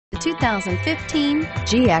2015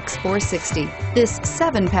 GX 460. This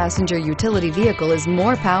 7-passenger utility vehicle is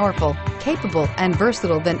more powerful, capable, and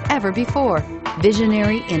versatile than ever before.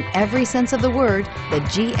 Visionary in every sense of the word, the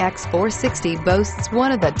GX 460 boasts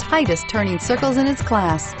one of the tightest turning circles in its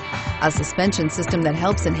class, a suspension system that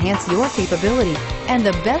helps enhance your capability, and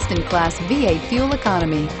the best-in-class V8 fuel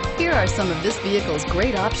economy. Here are some of this vehicle's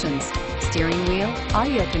great options: steering wheel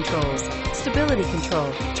audio controls, stability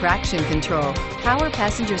control, traction control, power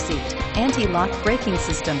passenger seat, anti-lock braking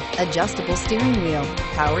system, adjustable steering wheel,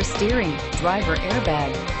 power steering, driver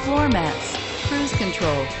airbag, floor mats, cruise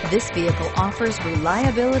control. This vehicle offers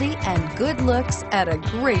reliability and good looks at a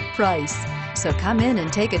great price. So come in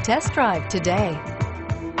and take a test drive today.